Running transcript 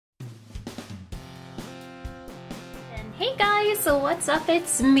Hey guys, so what's up?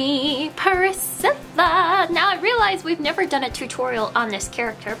 It's me, Priscilla. Now I realize we've never done a tutorial on this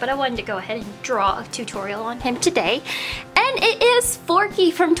character, but I wanted to go ahead and draw a tutorial on him today. And it is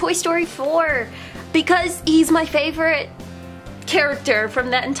Forky from Toy Story 4 because he's my favorite character from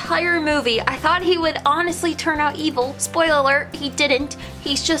that entire movie. I thought he would honestly turn out evil. Spoiler alert, he didn't.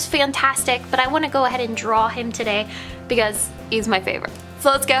 He's just fantastic, but I want to go ahead and draw him today because he's my favorite. So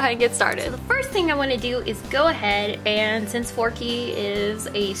let's go ahead and get started. So the first thing I want to do is go ahead and, since Forky is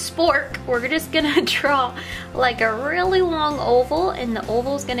a spork, we're just gonna draw like a really long oval, and the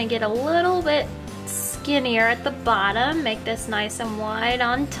oval's gonna get a little bit skinnier at the bottom. Make this nice and wide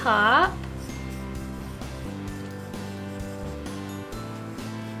on top.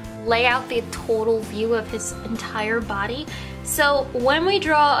 Lay out the total view of his entire body. So when we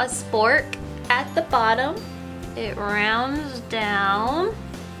draw a spork at the bottom, it rounds down,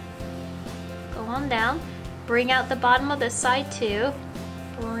 go on down, bring out the bottom of this side too,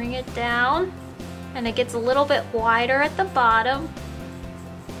 bring it down, and it gets a little bit wider at the bottom.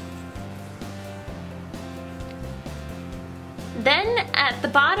 Then at the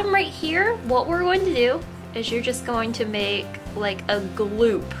bottom right here, what we're going to do is you're just going to make like a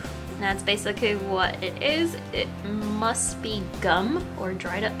gloop. That's basically what it is. It must be gum or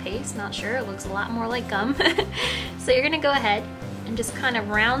dried up paste, not sure. It looks a lot more like gum. So you're gonna go ahead and just kind of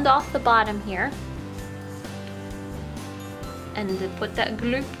round off the bottom here. And to put that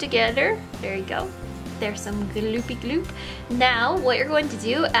gloop together, there you go. There's some gloopy gloop. Now what you're going to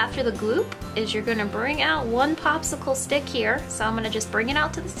do after the gloop is you're gonna bring out one popsicle stick here. So I'm gonna just bring it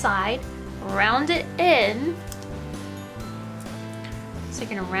out to the side, round it in. So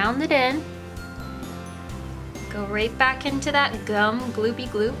you're gonna round it in, go right back into that gum gloopy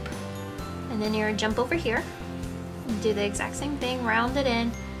gloop, and then you're gonna jump over here and do the exact same thing, round it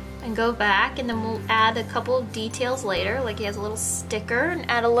in, and go back, and then we'll add a couple of details later, like he has a little sticker, and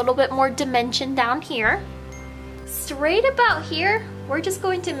add a little bit more dimension down here. So right about here, we're just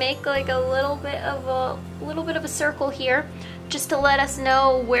going to make like a little bit of a circle here, just to let us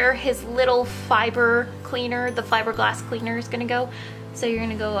know where his little fiber cleaner, the fiberglass cleaner, is gonna go. So you're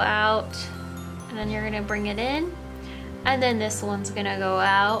gonna go out, and then you're gonna bring it in, and then this one's gonna go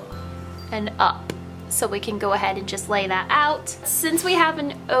out and up. So we can go ahead and just lay that out. Since we have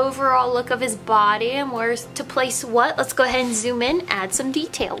an overall look of his body and where to place what, let's go ahead and zoom in, add some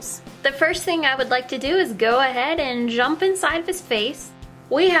details. The first thing I would like to do is go ahead and jump inside of his face.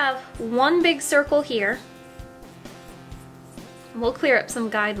 We have one big circle here. We'll clear up some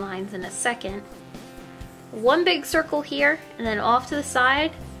guidelines in a second. One big circle here, and then off to the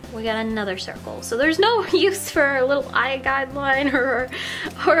side we got another circle. So there's no use for a little eye guideline or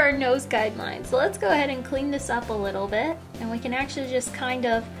our nose guideline. So let's go ahead and clean this up a little bit, and we can actually just kind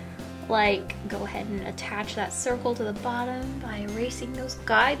of like go ahead and attach that circle to the bottom by erasing those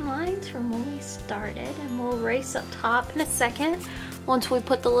guidelines from when we started, and we'll erase up top in a second once we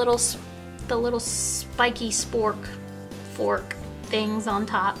put the little spiky spork fork things on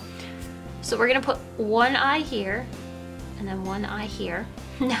top. So we're gonna put one eye here, and then one eye here.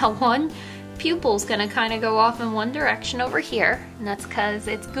 Now one pupil's gonna kind of go off in one direction over here, and that's because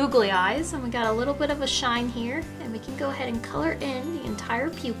it's googly eyes, and we got a little bit of a shine here, and we can go ahead and color in the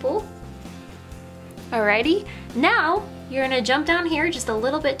entire pupil. Alrighty, now you're gonna jump down here just a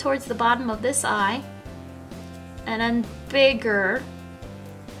little bit towards the bottom of this eye, and then bigger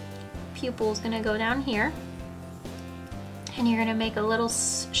pupil's gonna go down here. And you're gonna make a little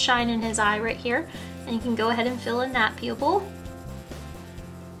shine in his eye right here, and you can go ahead and fill in that pupil.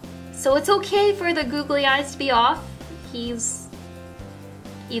 So it's okay for the googly eyes to be off. He's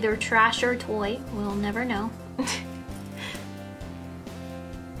either trash or toy, we'll never know.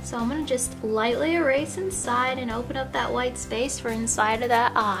 So I'm gonna just lightly erase inside and open up that white space for inside of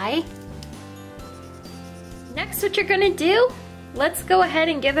that eye. Next, what you're gonna do, let's go ahead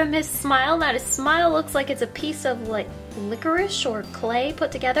and give him his smile. Now his smile looks like it's a piece of like licorice or clay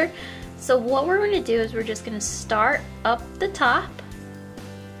put together. So what we're going to do is we're just going to start up the top.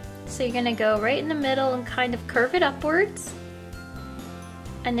 So you're going to go right in the middle and kind of curve it upwards.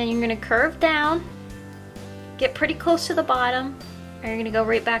 And then you're going to curve down, get pretty close to the bottom, and you're going to go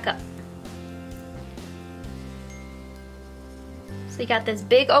right back up. So you got this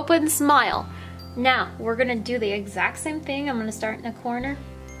big open smile. Now we're going to do the exact same thing. I'm going to start in the corner,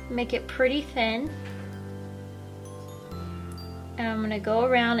 make it pretty thin. And I'm gonna go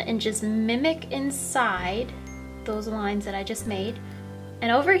around and just mimic inside those lines that I just made. And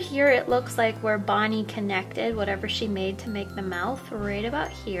over here it looks like where Bonnie connected whatever she made to make the mouth right about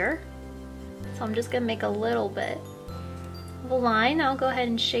here. So I'm just gonna make a little bit of a line. I'll go ahead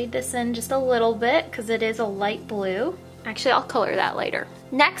and shade this in just a little bit because it is a light blue. Actually, I'll color that later.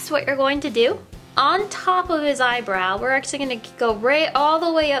 Next, what you're going to do, on top of his eyebrow, we're actually going to go right all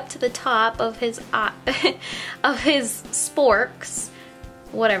the way up to the top of his eye, of his sporks,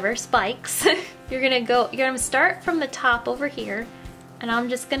 whatever, spikes. You're gonna start from the top over here, and I'm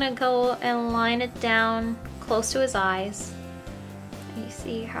just gonna go and line it down close to his eyes. You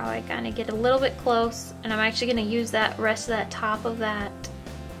see how I kind of get a little bit close, and I'm actually gonna use that rest of that top of that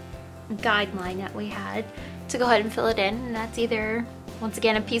guideline that we had to go ahead and fill it in, and that's either, once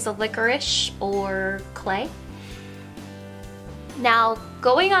again, a piece of licorice or clay. Now,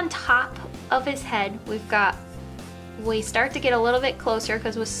 going on top of his head, we start to get a little bit closer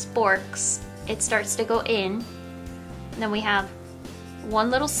because with Sporks, it starts to go in. And then we have one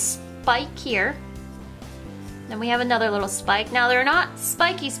little spike here. Then we have another little spike. Now, they're not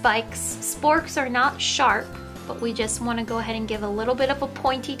spiky spikes. Sporks are not sharp, but we just want to go ahead and give a little bit of a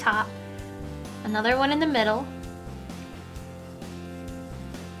pointy top. Another one in the middle.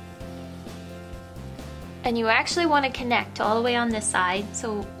 And you actually want to connect all the way on this side.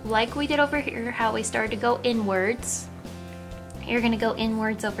 So like we did over here, how we started to go inwards, you're going to go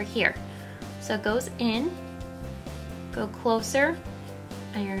inwards over here. So it goes in, go closer,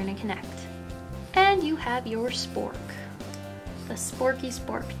 and you're going to connect. And you have your spork, the sporky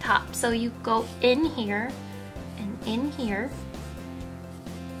spork top. So you go in here and in here,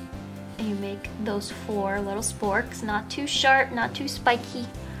 and you make those 4 little sporks, not too sharp, not too spiky.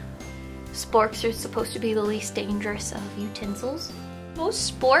 Sporks are supposed to be the least dangerous of utensils.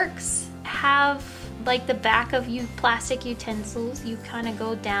 Most sporks have, like the back of plastic utensils, you kind of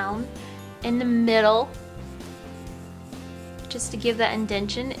go down in the middle. Just to give that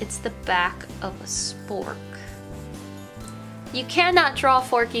indentation, it's the back of a spork. You cannot draw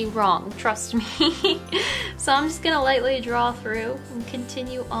Forky wrong, trust me. So I'm just gonna lightly draw through and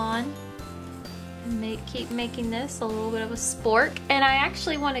continue on. And keep making this a little bit of a spork. And I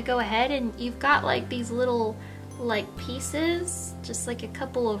actually want to go ahead, and you've got like these little like pieces, just like a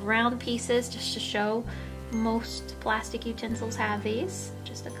couple of round pieces, just to show most plastic utensils have these.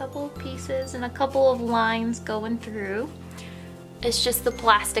 Just a couple of pieces and a couple of lines going through. It's just the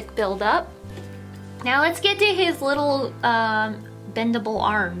plastic buildup. Now let's get to his little bendable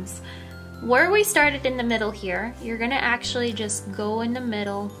arms. Where we started in the middle here, you're gonna actually just go in the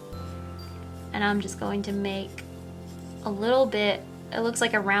middle, and I'm just going to make a little bit, it looks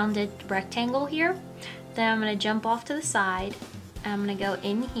like a rounded rectangle here. Then I'm gonna jump off to the side, and I'm gonna go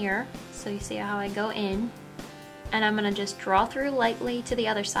in here. So you see how I go in, and I'm gonna just draw through lightly to the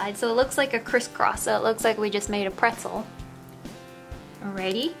other side. So it looks like a crisscross, so it looks like we just made a pretzel.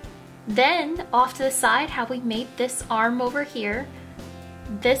 Alrighty. Then off to the side, how we made this arm over here,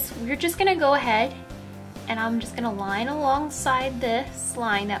 we're just gonna go ahead, and I'm just gonna line alongside this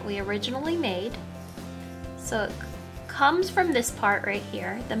line that we originally made. So it comes from this part right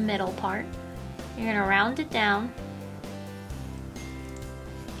here, the middle part. You're gonna round it down.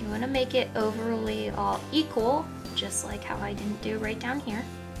 You wanna make it overly all equal, just like how I didn't do right down here.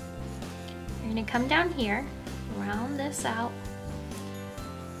 You're gonna come down here, round this out.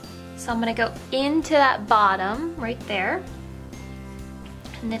 So I'm gonna go into that bottom right there.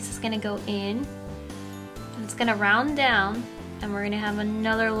 And this is gonna go in. And it's gonna round down, and we're gonna have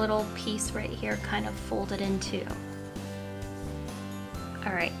another little piece right here kind of folded in too.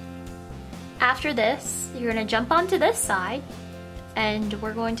 Alright. After this, you're gonna jump onto this side, and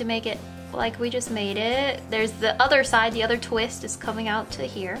we're going to make it like we just made it. There's the other side, the other twist is coming out to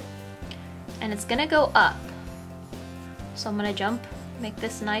here. And it's gonna go up. So I'm gonna jump, make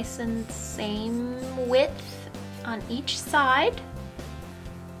this nice and same width on each side.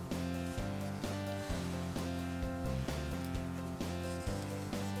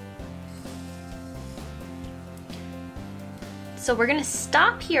 So we're gonna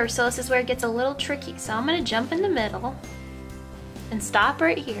stop here, so this is where it gets a little tricky. So I'm gonna jump in the middle and stop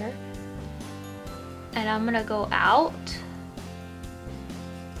right here. And I'm gonna go out,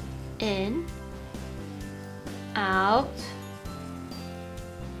 in, out,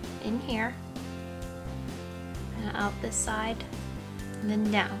 in here, and out this side, and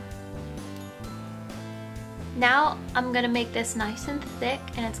then down. Now I'm gonna make this nice and thick,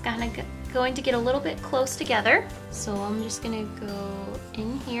 and it's kind of going to get a little bit close together. So I'm just gonna go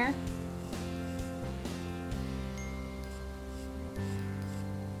in here.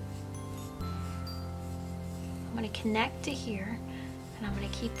 I'm gonna connect to here, and I'm gonna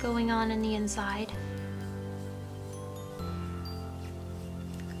keep going on in the inside.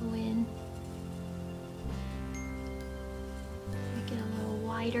 Go in. Make it a little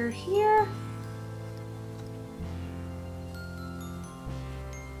wider here.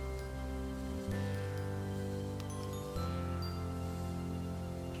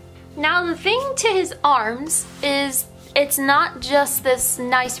 Now the thing to his arms is it's not just this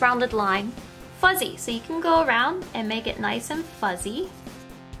nice rounded line, fuzzy. So you can go around and make it nice and fuzzy.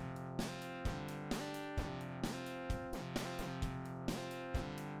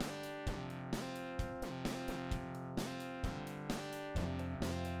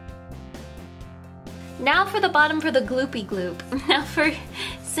 Now for the bottom for the gloopy gloop. Now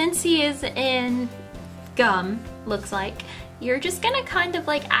since he is in gum, looks like, you're just gonna kind of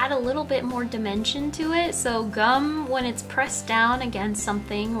like add a little bit more dimension to it. So gum, when it's pressed down against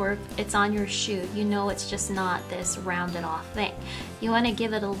something or it's on your shoe, you know it's just not this rounded off thing. You wanna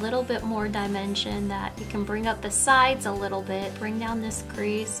give it a little bit more dimension, that you can bring up the sides a little bit, bring down this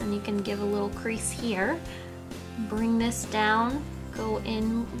crease, and you can give a little crease here. Bring this down, go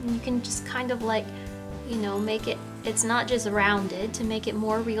in, you can just kind of like, you know, make it, it's not just rounded. To make it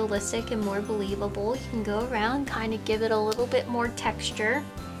more realistic and more believable, you can go around, kind of give it a little bit more texture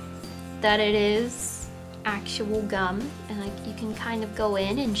that it is actual gum, and like you can kind of go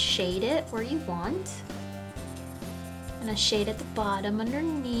in and shade it where you want, and a shade at the bottom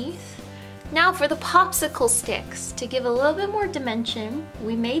underneath. Now for the popsicle sticks, to give a little bit more dimension,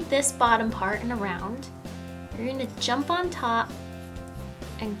 we made this bottom part in a round. You're gonna jump on top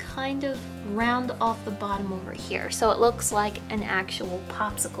and kind of round off the bottom over here, so it looks like an actual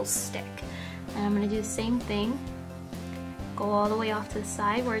popsicle stick. And I'm gonna do the same thing. Go all the way off to the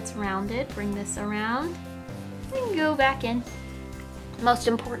side where it's rounded, bring this around, and go back in. Most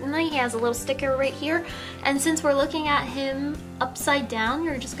importantly, he has a little sticker right here, and since we're looking at him upside down,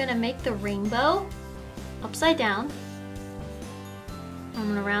 you're just gonna make the rainbow upside down. I'm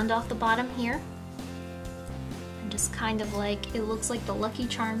gonna round off the bottom here. Just kind of like, it looks like the Lucky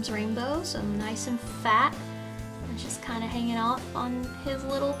Charms rainbow, so nice and fat. It's just kind of hanging off on his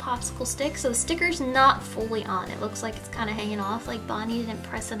little popsicle stick. So the sticker's not fully on. It looks like it's kind of hanging off, like Bonnie didn't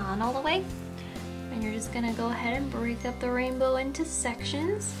press it on all the way. And you're just gonna go ahead and break up the rainbow into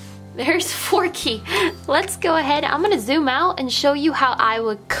sections. There's Forky. Let's go ahead, I'm gonna zoom out and show you how I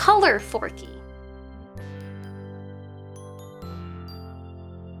would color Forky.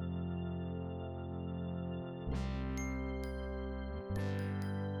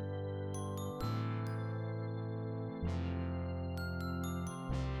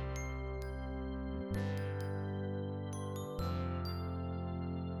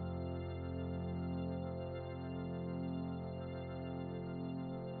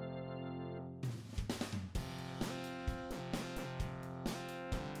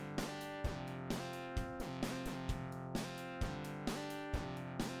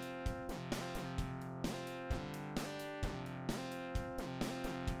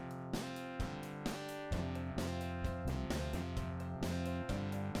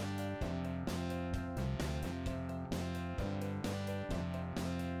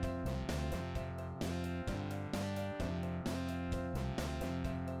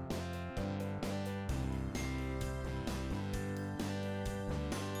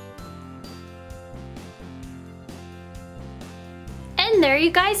 And there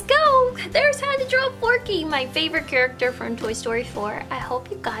you guys go! There's how to draw Forky, my favorite character from Toy Story 4. I hope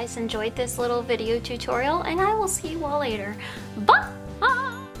you guys enjoyed this little video tutorial, and I will see you all later. Bye!